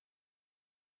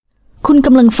คุณก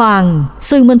ำลังฟัง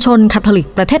สื่อมวลชนคาทอลิก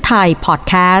ประเทศไทยพอด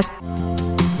แคสต์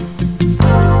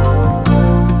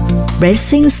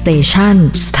Blessing Station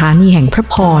สถานีแห่งพระ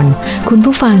พรคุณ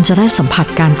ผู้ฟังจะได้สัมผัส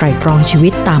การไตร่ตรองชีวิ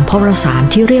ตตามพระวสาร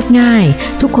ที่เรียบง่าย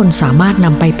ทุกคนสามารถน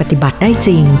ำไปปฏิบัติได้จ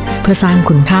ริงเพื่อสร้าง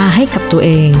คุณค่าให้กับตัวเอ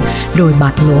งโดยบา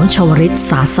ทหลวงชวริต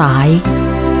สาสาย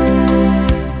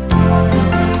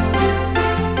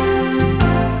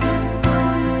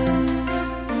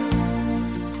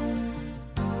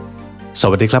ส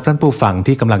วัสดีครับท่านผู้ฟัง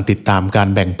ที่กำลังติดตามการ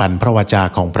แบ่งปันพระวจา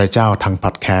ของพระเจ้าทางพ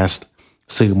อดแคสต์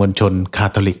สื่อมวลชนคา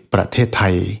ทอลิกประเทศไท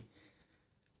ย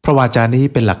พระวจานี้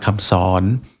เป็นหลักคำสอน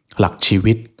หลักชี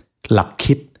วิตหลัก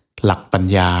คิดหลักปัญ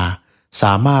ญาส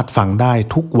ามารถฟังได้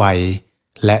ทุกวัย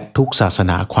และทุกศาส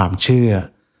นาความเชื่อ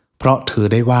เพราะถือ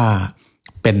ได้ว่า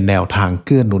เป็นแนวทางเ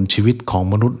กื้อหนุนชีวิตของ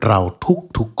มนุษย์เรา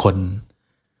ทุกคน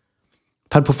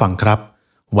ท่านผู้ฟังครับ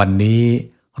วันนี้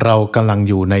เรากำลัง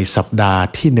อยู่ในสัปดาห์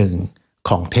ที่1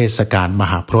ของเทศกาลม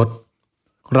หาพรต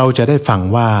เราจะได้ฟัง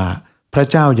ว่าพระ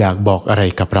เจ้าอยากบอกอะไร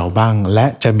กับเราบ้างและ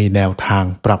จะมีแนวทาง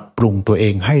ปรับปรุงตัวเอ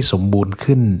งให้สมบูรณ์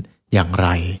ขึ้นอย่างไร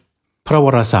พระว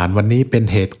รสารวันนี้เป็น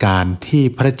เหตุการณ์ที่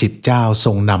พระจิตเจ้าท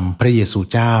รงนำพระเยซู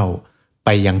เจ้าไป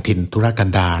ยังถิ่นทุรกัน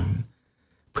ดาร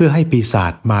เพื่อให้ปีศา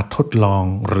จมาทดลอง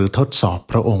หรือทดสอบ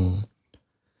พระองค์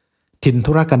ถิ่น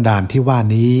ทุรกันดารที่ว่า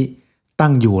นี้ตั้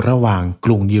งอยู่ระหว่างก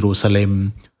รุงเยรูซาเล็ม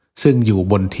ซึ่งอยู่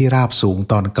บนที่ราบสูง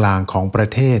ตอนกลางของประ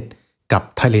เทศกับ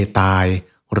ทะเลตาย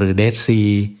หรือเดดซี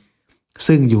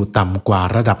ซึ่งอยู่ต่ำกว่า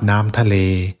ระดับน้ำทะเล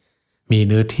มีเ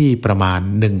นื้อที่ประมาณ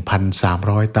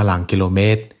 1,300 ตารางกิโลเม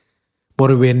ตรบ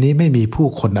ริเวณนี้ไม่มีผู้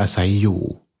คนอาศัยอยู่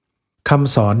ค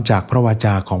ำสอนจากพระวจ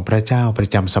าของพระเจ้าประ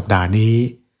จำสัปดาห์นี้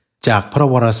จากพระ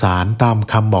วรสารตาม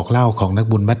คำบอกเล่าของนัก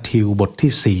บุญมัทธิวบท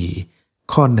ที่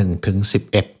4ข้อ1ถึง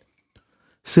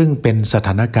11ซึ่งเป็นสถ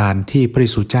านการณ์ที่พระเย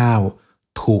ซูเจ้า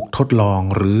ถูกทดลอง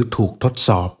หรือถูกทดส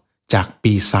อบจาก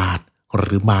ปีศาจห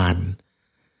รือมา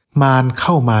รเ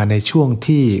ข้ามาในช่วง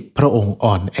ที่พระองค์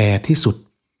อ่อนแอที่สุด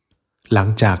หลัง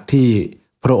จากที่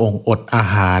พระองค์อดอา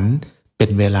หารเป็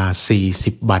นเวลา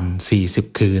40 วัน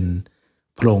40 คืน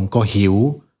พระองค์ก็หิว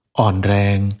อ่อนแร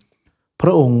งพร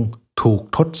ะองค์ถูก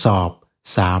ทดสอบ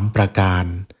3ประการ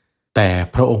แต่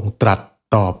พระองค์ตรัส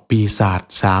ตอบปีศาจ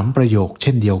3ประโยคเ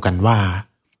ช่นเดียวกันว่า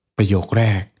ประโยคแร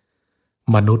ก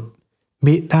มนุษย์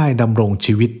มิได้ดำรง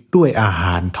ชีวิตด้วยอาห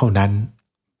ารเท่านั้น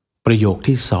ประโยค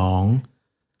ที่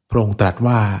2พระองค์ตรัส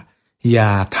ว่าอย่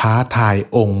าท้าทาย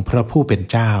องค์พระผู้เป็น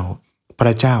เจ้าพร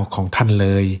ะเจ้าของท่านเล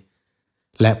ย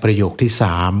และประโยคที่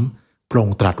3พระอง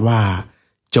ค์ตรัสว่า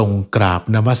จงกราบ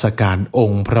นมัสการอ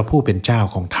งค์พระผู้เป็นเจ้า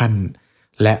ของท่าน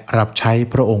และรับใช้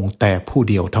พระองค์แต่ผู้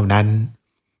เดียวเท่านั้น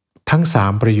ทั้ง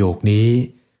3ประโยคนี้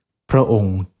พระอง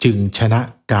ค์จึงชนะ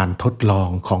การทดลอง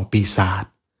ของปีศาจ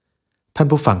ท่าน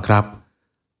ผู้ฟังครับ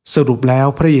สรุปแล้ว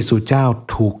พระเยซูเจ้า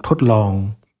ถูกทดลอง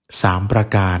3ประ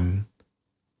การ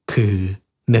คือ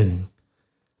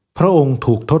 1. พระองค์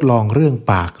ถูกทดลองเรื่อง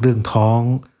ปากเรื่องท้อง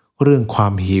เรื่องควา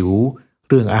มหิว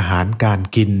เรื่องอาหารการ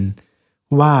กิน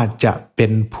ว่าจะเป็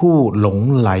นผู้หลง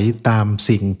ไหลตาม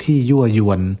สิ่งที่ยั่วย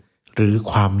วนหรือ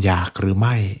ความอยากหรือไ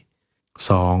ม่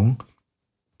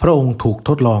 2. พระองค์ถูกท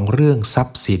ดลองเรื่องทรัพ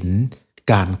ย์สิน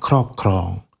การครอบครอง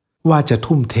ว่าจะ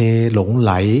ทุ่มเทหลงไ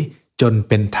หลจน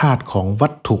เป็นทาสของวั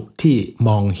ตถุที่ม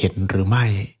องเห็นหรือไม่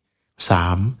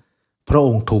 3. พระอ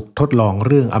งค์ถูกทดลองเ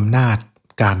รื่องอำนาจ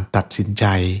การตัดสินใจ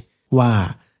ว่า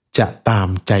จะตาม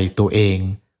ใจตัวเอง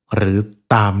หรือ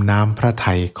ตามน้ำพระ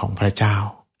ทัยของพระเจ้า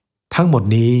ทั้งหมด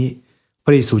นี้พ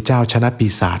ระเยซูเจ้าชนะปี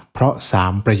ศาจเพราะ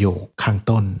3ประโยคข้าง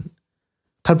ต้น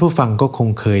ท่านผู้ฟังก็คง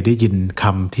เคยได้ยินค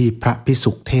ำที่พระภิก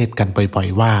ษุเทศกันบ่อย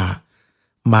ๆว่า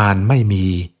มารไม่มี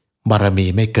บารมี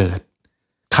ไม่เกิด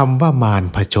คำว่ามาร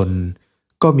ผจญ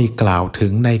ก็มีกล่าวถึ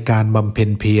งในการบำเพ็ญ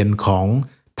เพียรของ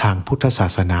ทางพุทธศา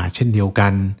สนาเช่นเดียวกั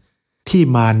นที่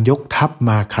มารยกทัพ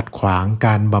มาขัดขวางก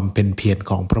ารบำเพ็ญเพียร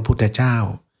ของพระพุทธเจ้า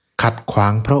ขัดขวา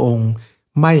งพระองค์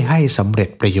ไม่ให้สำเร็จ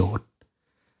ประโยชน์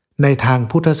ในทาง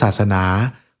พุทธศาสนา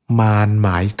มารหม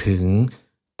ายถึง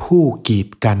ผู้กีด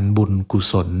กันบุญกุ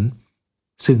ศล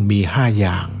ซึ่งมี5อ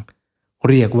ย่าง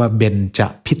เรียกว่าเบญจ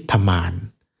พิทธมาร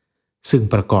ซึ่ง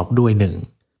ประกอบด้วย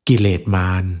 1. กิเลสม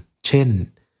ารเช่น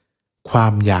ควา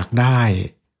มอยากได้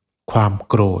ความ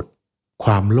โกรธค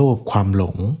วามโลภความหล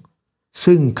ง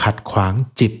ซึ่งขัดขวาง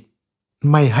จิต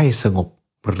ไม่ให้สงบ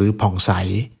หรือผ่องใส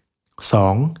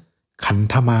 2. ขัน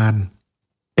ธมาร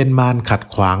เป็นมารขัด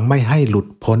ขวางไม่ให้หลุด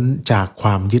พ้นจากคว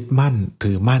ามยึดมั่น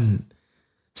ถือมั่น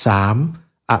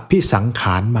 3. อภิสังข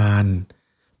ารมาร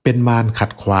เป็นมารขั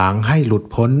ดขวางให้หลุด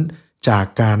พ้นจาก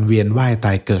การเวียนว่ายต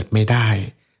ายเกิดไม่ได้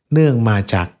เนื่องมา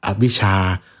จากอวิชชา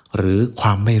หรือคว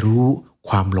ามไม่รู้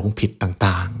ความหลงผิด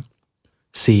ต่าง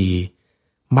ๆ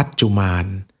 4. มัจจุมาร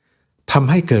ทำ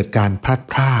ให้เกิดการพลัด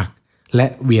พรากและ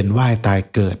เวียนว่ายตาย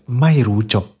เกิดไม่รู้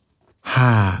จบ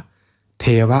 5. เท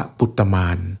วปุตตมา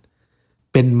ร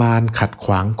เป็นมารขัดข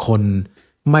วางคน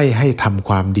ไม่ให้ทำ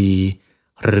ความดี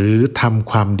หรือท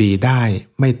ำความดีได้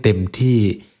ไม่เต็มที่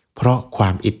เพราะควา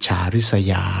มอิจฉาริษ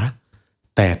ยา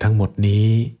แต่ทั้งหมดนี้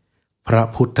พระ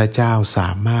พุทธเจ้าสา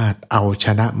มารถเอาช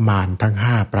นะมารทั้ง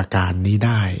5ประการนี้ไ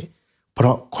ด้เพร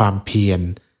าะความเพียร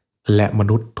และม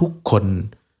นุษย์ทุกคน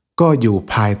ก็อยู่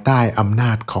ภายใต้อำน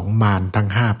าจของมารทั้ง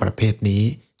5ประเภทนี้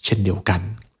เช่นเดียวกัน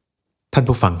ท่าน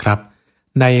ผู้ฟังครับ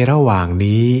ในระหว่าง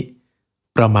นี้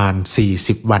ประมาณ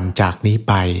40วันจากนี้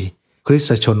ไปคริส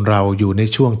ตชนเราอยู่ใน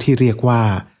ช่วงที่เรียกว่า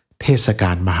เทศก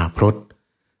าลมหาพรต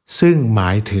ซึ่งหม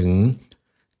ายถึง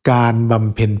การบ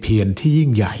ำเพ็ญเพียรที่ยิ่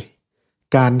งใหญ่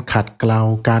การขัดเกลา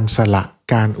การสละ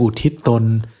การอุทิศตน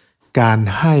การ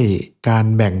ให้การ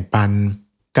แบ่งปัน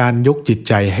การยกจิตใ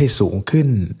จให้สูงขึ้น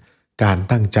การ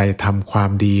ตั้งใจทำควา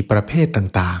มดีประเภท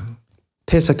ต่างๆเ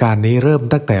ทศกาลนี้เริ่ม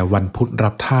ตั้งแต่วันพุธ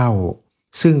รับเถ้า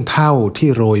ซึ่งเถ้าที่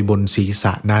โรยบนศีรษ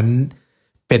ะนั้น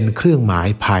เป็นเครื่องหมาย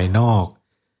ภายนอก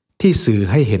ที่สื่อ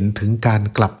ให้เห็นถึงการ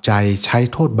กลับใจใช้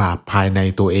โทษบาปภายใน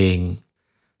ตัวเอง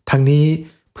ทั้งนี้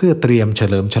เพื่อเตรียมเฉ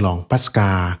ลิมฉลองปัสก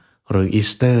าหรืออี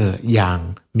สเตอร์อย่าง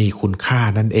มีคุณค่า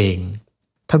นั่นเอง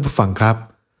ท่านผู้ฟังครับ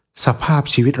สภาพ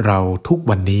ชีวิตเราทุก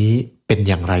วันนี้เป็น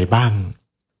อย่างไรบ้าง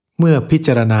เมื่อพิจ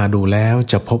ารณาดูแล้ว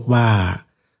จะพบว่า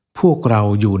พวกเรา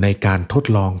อยู่ในการทด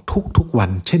ลองทุกๆวั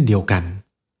นเช่นเดียวกัน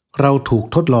เราถูก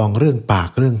ทดลองเรื่องปาก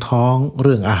เรื่องท้องเ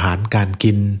รื่องอาหารการ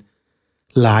กิน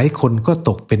หลายคนก็ต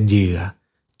กเป็นเหยื่อ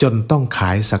จนต้องข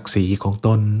ายศักดิ์ศรีของต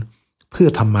นเพื่อ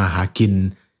ทำมาหากิน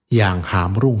อย่างหา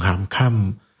มรุ่งหามค่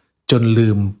ำจนลื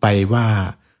มไปว่า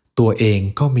ตัวเอง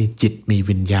ก็มีจิตมี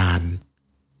วิญญาณ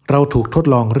เราถูกทด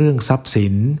ลองเรื่องทรัพย์สิ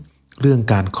นเรื่อง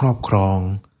การครอบครอง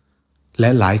และ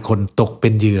หลายคนตกเป็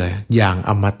นเหยื่ออย่าง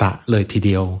อมตะเลยทีเ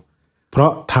ดียวเพรา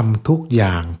ะทำทุกอ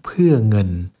ย่างเพื่อเงิน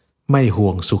ไม่ห่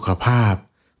วงสุขภาพ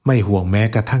ไม่ห่วงแม้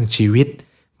กระทั่งชีวิต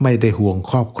ไม่ได้ห่วง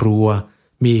ครอบครัว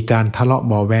มีการทะเลาะเ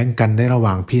บาะแว้งกันในระห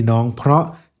ว่างพี่น้องเพราะ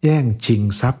แย่งชิง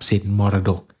ทรัพย์สินมร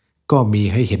ดกก็มี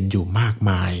ให้เห็นอยู่มาก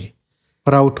มาย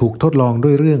เราถูกทดลองด้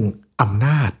วยเรื่องอำน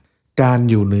าจการ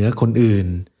อยู่เหนือคนอื่น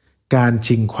การ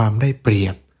ชิงความได้เปรีย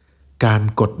บการ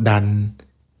กดดัน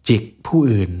จิกผู้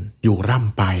อื่นอยู่ร่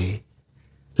ำไป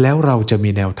แล้วเราจะมี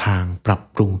แนวทางปรับ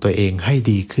ปรุงตัวเองให้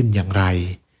ดีขึ้นอย่างไร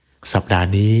สัปดาห์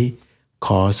นี้ข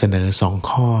อเสนอ2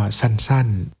ข้อสั้น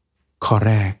ๆข้อ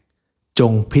แรกจ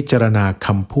งพิจารณาค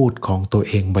ำพูดของตัว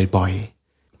เองบ่อย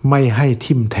ๆไม่ให้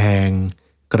ทิ่มแทง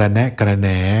กระแนะกระแหน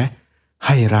ใ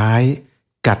ห้ร้าย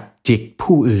กัดจิก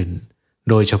ผู้อื่น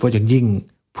โดยเฉพาะอย่างยิ่ง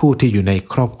ผู้ที่อยู่ใน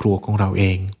ครอบครัวของเราเอ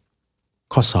ง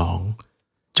ข้อ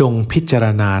2จงพิจาร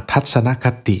ณาทัศนค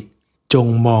ติจง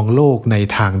มองโลกใน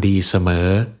ทางดีเสมอ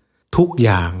ทุกอ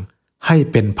ย่างให้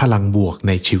เป็นพลังบวกใ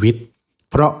นชีวิต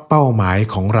เพราะเป้าหมาย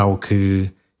ของเราคือ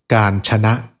การชน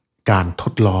ะการท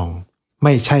ดลองไ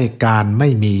ม่ใช่การไม่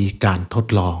มีการทด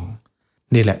ลอง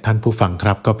นี่แหละท่านผู้ฟังค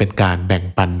รับก็เป็นการแบ่ง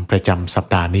ปันประจำสัป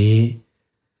ดาห์นี้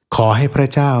ขอให้พระ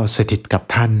เจ้าสถิตกับ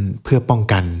ท่านเพื่อป้อง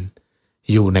กัน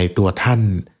อยู่ในตัวท่าน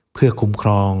เพื่อคุ้มคร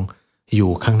องอ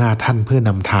ยู่ข้างหน้าท่านเพื่อน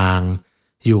ำทาง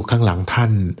อยู่ข้างหลังท่า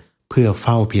นเพื่อเ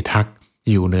ฝ้าพิทักษ์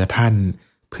อยู่เหนือท่าน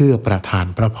เพื่อประทาน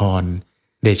พระพร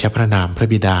เดชะพระนามพระ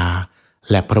บิดา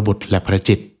และพระบุตรและพระ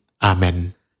จิตรอาเมน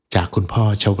จากคุณพ่อ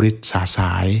ชวริตสาส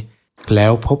ายแล้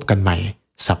วพบกันใหม่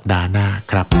สัปดาห์หน้า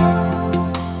ครับ